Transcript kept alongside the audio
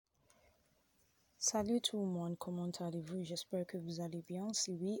Salut tout le monde, comment allez-vous? J'espère que vous allez bien.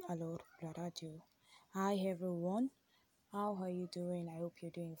 Si oui, alors la radio. Hi everyone, how are you doing? I hope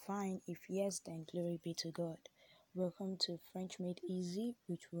you're doing fine. If yes, then glory be to God. Welcome to French Made Easy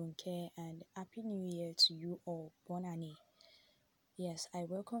with Ronke and Happy New Year to you all. Bonne année. Yes, I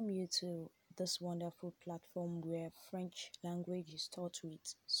welcome you to this wonderful platform where French language is taught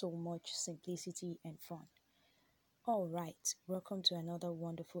with so much simplicity and fun. Alright, welcome to another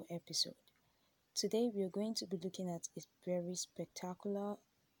wonderful episode. Today we are going to be looking at a very spectacular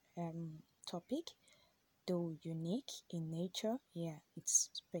topic, though unique in nature. Yeah, it's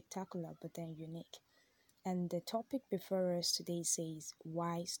spectacular but then unique. And the topic before us today says,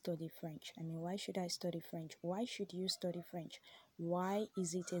 why study French? Why should I study French? Why should you study French? Why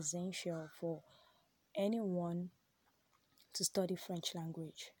is it essential for anyone to study French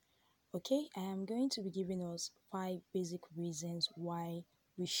language? Okay, I am going to be giving us 5 basic reasons why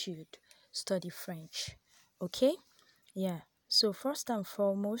we should study French. Okay, yeah. So, first and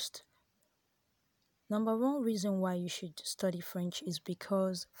foremost, number one reason why you should study French is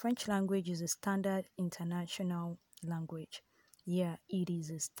because French language is a standard international language. Yeah, it is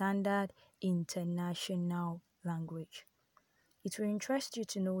a standard international language. It will interest you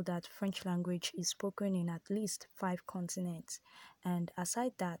to know that French language is spoken in at least 5 continents, and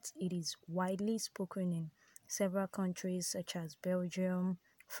aside that, it is widely spoken in several countries such as Belgium,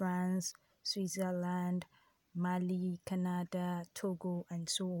 France, Switzerland, Mali, Canada, Togo, and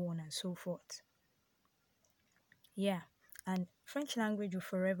so on and so forth. Yeah, and French language will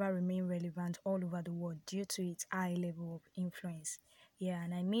forever remain relevant all over the world due to its high level of influence. Yeah,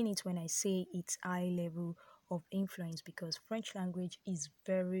 and I mean it when I say its high level of influence because French language is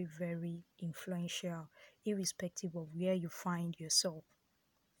very, very influential, irrespective of where you find yourself.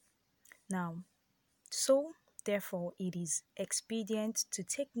 Now, so therefore, it is expedient to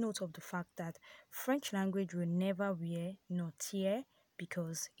take note of the fact that French language will never wear nor tear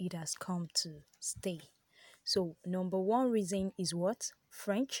because it has come to stay. So, number one reason is what?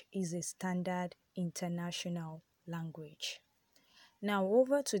 French is a standard international language. Now,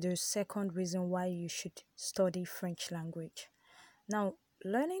 over to the second reason why you should study French language. Now,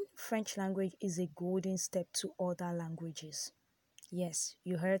 learning French language is a golden step to other languages. Yes,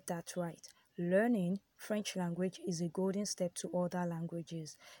 you heard that right. Learning French language is a golden step to other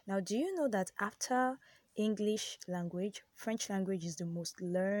languages. Now, do you know that after English language, French language is the most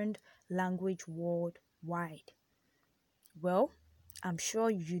learned language worldwide? Well, I'm sure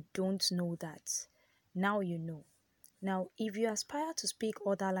you don't know that. Now you know. Now, if you aspire to speak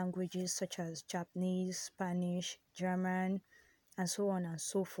other languages such as Japanese, Spanish, German, and so on and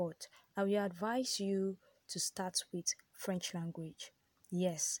so forth, I will advise you to start with French language.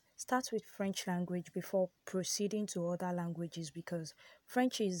 Yes, start with French language before proceeding to other languages because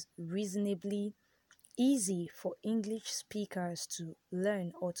French is reasonably easy for English speakers to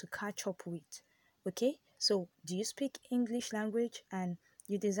learn or to catch up with. Okay, so do you speak English language and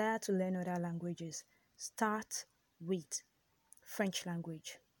you desire to learn other languages? Start with French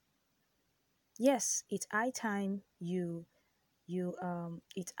language. Yes, it's high time you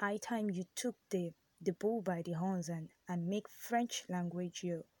took the bull by the horns and make French language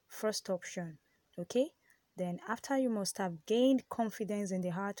your first option. Okay? Then after you must have gained confidence in the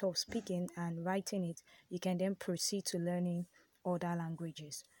art of speaking and writing it, you can then proceed to learning other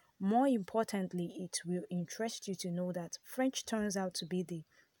languages. More importantly, it will interest you to know that French turns out to be the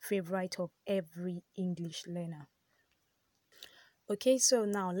favorite of every English learner. Okay, so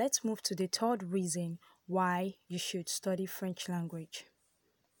now let's move to the third reason why you should study French language.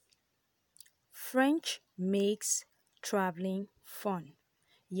 French makes traveling fun.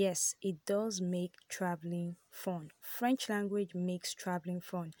 Yes, it does make traveling fun. French language makes traveling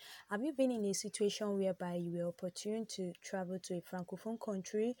fun. Have you been in a situation whereby you were opportune to travel to a francophone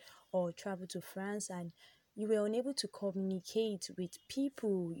country or travel to France and you were unable to communicate with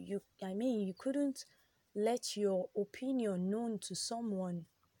people? You couldn't let your opinion known to someone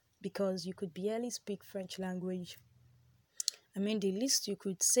because you could barely speak French language. The least you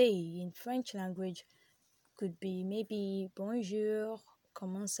could say in French language could be maybe bonjour,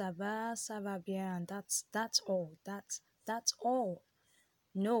 comment ça va bien, and that's all. That's all.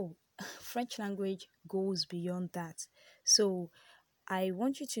 No, French language goes beyond that. So I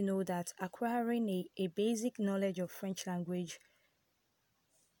want you to know that acquiring a basic knowledge of French language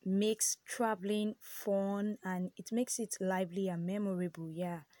makes traveling fun and it makes it lively and memorable,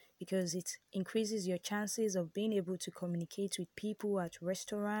 yeah, because it increases your chances of being able to communicate with people at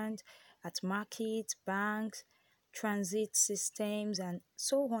restaurants, at markets, banks, transit systems, and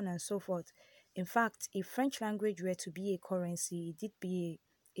so on and so forth. In fact, if French language were to be a currency, it'd be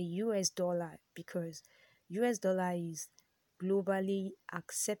a US dollar, because US dollar is globally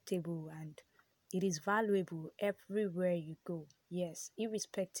acceptable and it is valuable everywhere you go. Yes,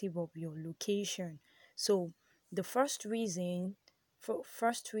 irrespective of your location. So the first reason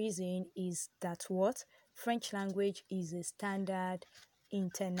is that what French language is a standard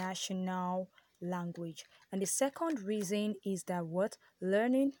international language. And the second reason is that what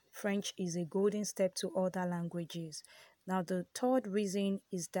learning French is a golden step to other languages. Now the third reason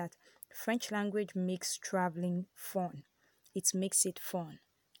is that French language makes traveling fun. It makes it fun.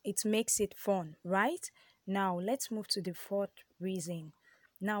 It makes it fun, right? Now let's move to the fourth reason.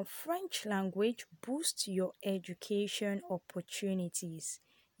 Now, French language boosts your education opportunities.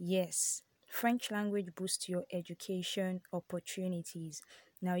 Yes, French language boosts your education opportunities.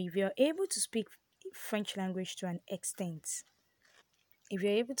 Now, if you're able to speak French language to an extent, if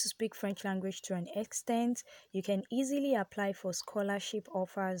you're able to speak French language to an extent, you can easily apply for scholarship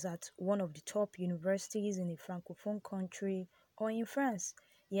offers at one of the top universities in a francophone country or in France.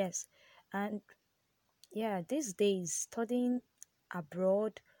 Yes, and yeah, these days studying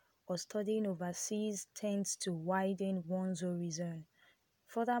abroad or studying overseas tends to widen one's horizon.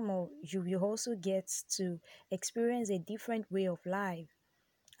 Furthermore, you will also get to experience a different way of life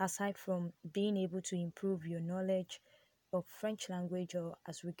aside from being able to improve your knowledge of French language or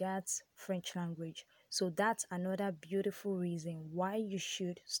as regards French language. So that's another beautiful reason why you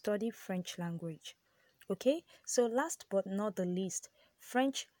should study French language. Okay, so last but not the least,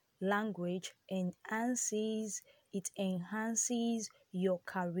 French language enhances your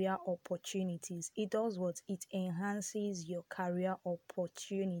career opportunities. It does what? It enhances your career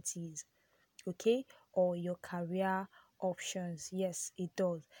opportunities, okay, or your career options. Yes, it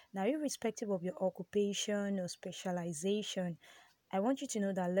does. Now, irrespective of your occupation or specialization, I want you to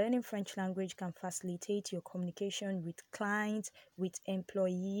know that learning French language can facilitate your communication with clients, with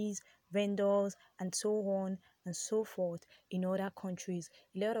employees, vendors, and so on and so forth in other countries.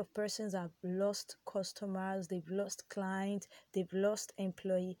 A lot of persons have lost customers, they've lost clients, they've lost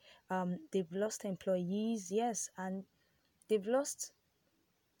employees, yes, and they've lost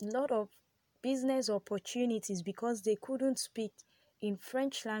lot of business opportunities because they couldn't speak in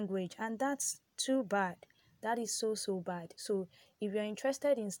French language, and that's too bad. That is so bad. So if you're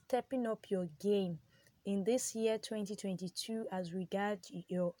interested in stepping up your game in this year 2022 as regards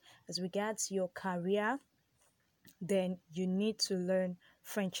your career, then you need to learn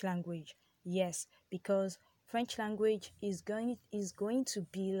French language. Yes, because French language is going to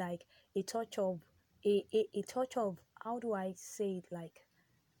be like a touch of a touch of, how do I say it, like,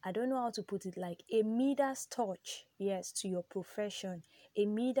 I don't know how to put it, like a Midas touch, yes, to your profession, a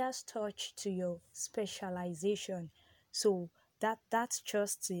Midas touch to your specialization. So that's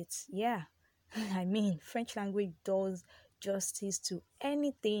just it. Yeah. I mean, French language does justice to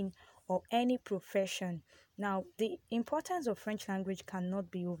anything or any profession. Now, the importance of French language cannot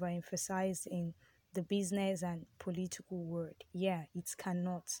be overemphasized in the business and political world. Yeah, it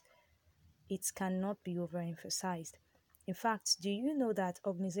cannot be overemphasized. In fact, do you know that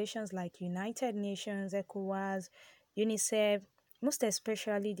organizations like United Nations, ECOWAS, UNICEF, most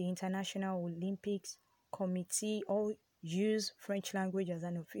especially the International Olympics Committee, all use French language as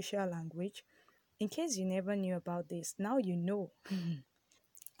an official language? In case you never knew about this, now you know.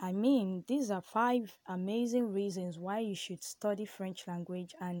 I mean, these are five amazing reasons why you should study French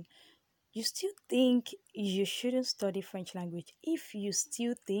language, and you still think you shouldn't study French language. If you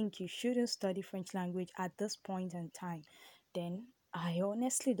still think you shouldn't study French language at this point in time, then I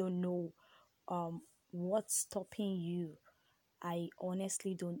honestly don't know what's stopping you. I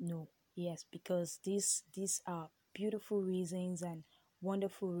honestly don't know. Yes, because these are beautiful reasons and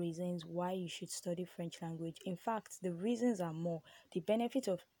wonderful reasons why you should study French language. In fact, the reasons are more. The benefit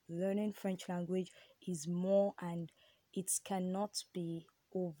of learning French language is more, and it cannot be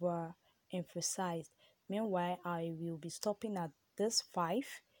overemphasized. Meanwhile, I will be stopping at this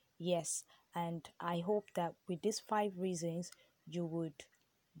five. Yes, and I hope that with these five reasons you would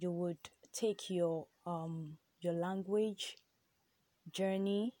take your language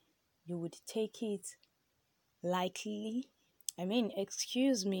journey, you would take it lightly. I mean,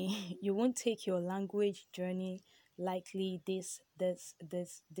 excuse me, you won't take your language journey lightly this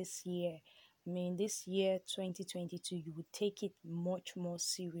year. I mean, this year 2022, you would take it much more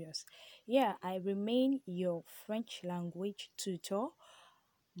serious. Yeah, I remain your French language tutor,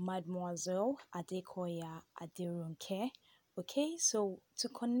 Mademoiselle Adekoya Adirunke. Okay, so to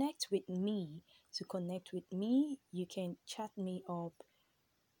connect with me, you can chat me up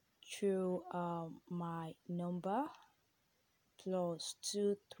through my number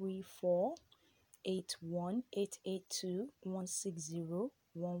 +234 81 882 160.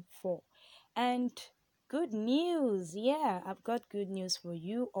 14. And good news, yeah, I've got good news for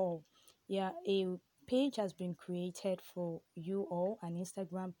you all. Yeah, a page has been created for you all, an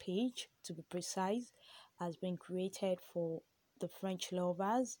Instagram page to be precise, has been created for the French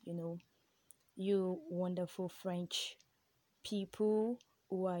lovers, you wonderful French people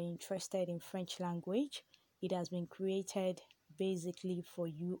who are interested in French language. It has been created basically for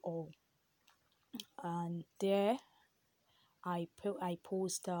you all. And there I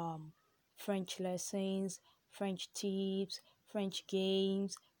post French lessons, French tips, French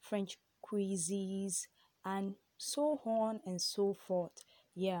games, French quizzes, and so on and so forth.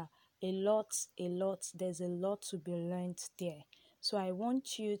 Yeah, a lot. There's a lot to be learned there. So I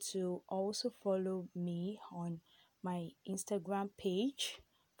want you to also follow me on my Instagram page.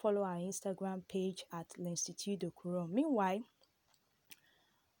 Follow our Instagram page at L'Institut de Couronne. Meanwhile,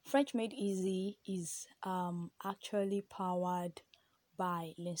 French Made Easy is actually powered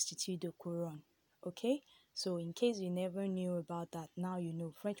by l'Institut de Couronne. Okay, so in case you never knew about that, now you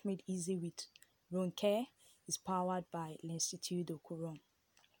know. French Made Easy with Ronke is powered by l'Institut de Couronne.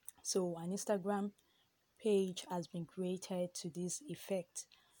 So an Instagram page has been created to this effect,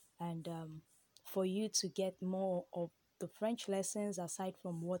 and for you to get more of the French lessons aside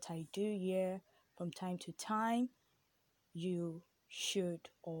from what I do here from time to time, you should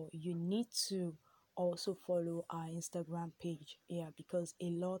or you need to also follow our Instagram page. Yeah, because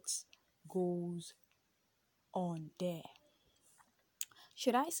a lot goes on there.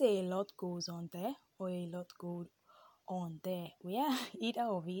 Should I say a lot goes on there or a lot goes on there? Well, yeah, either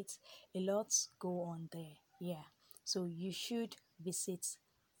of it, a lot go on there. Yeah. So you should visit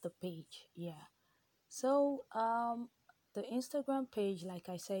the page. Yeah. So the Instagram page, like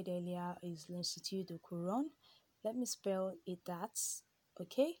I said earlier, is L'Institut de Couronne. Let me spell it that.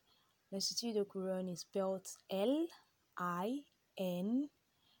 Okay. L'Institut de Couronne is spelled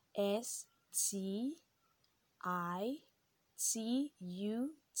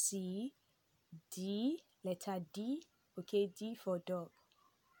Linstitut, letter D, okay, D for dog.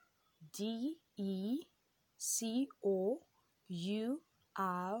 DECOURONNE.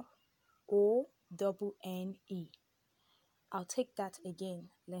 I'll take that again.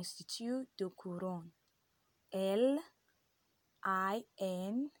 L'Institut de Couronne. LINSTITUT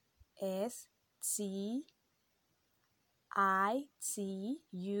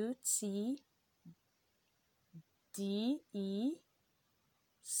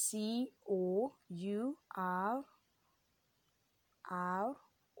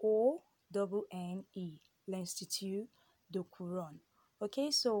L'Institut de Couronne.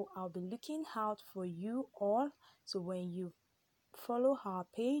 Okay, so I'll be looking out for you all. So when you follow our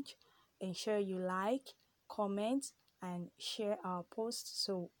page, ensure you like, comment, and share our posts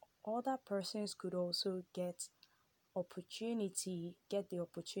so other persons could also get the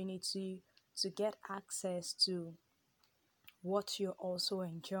opportunity to get access to what you're also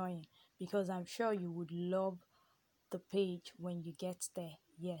enjoying, because I'm sure you would love the page when you get there.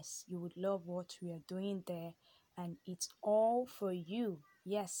 Yes, you would love what we are doing there, and it's all for you.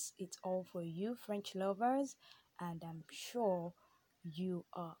 Yes, it's all for you, French lovers, and I'm sure you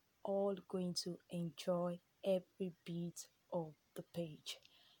are all going to enjoy every bit of the page.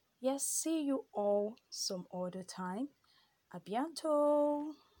 Yes, see you all some other time. A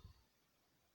bientôt!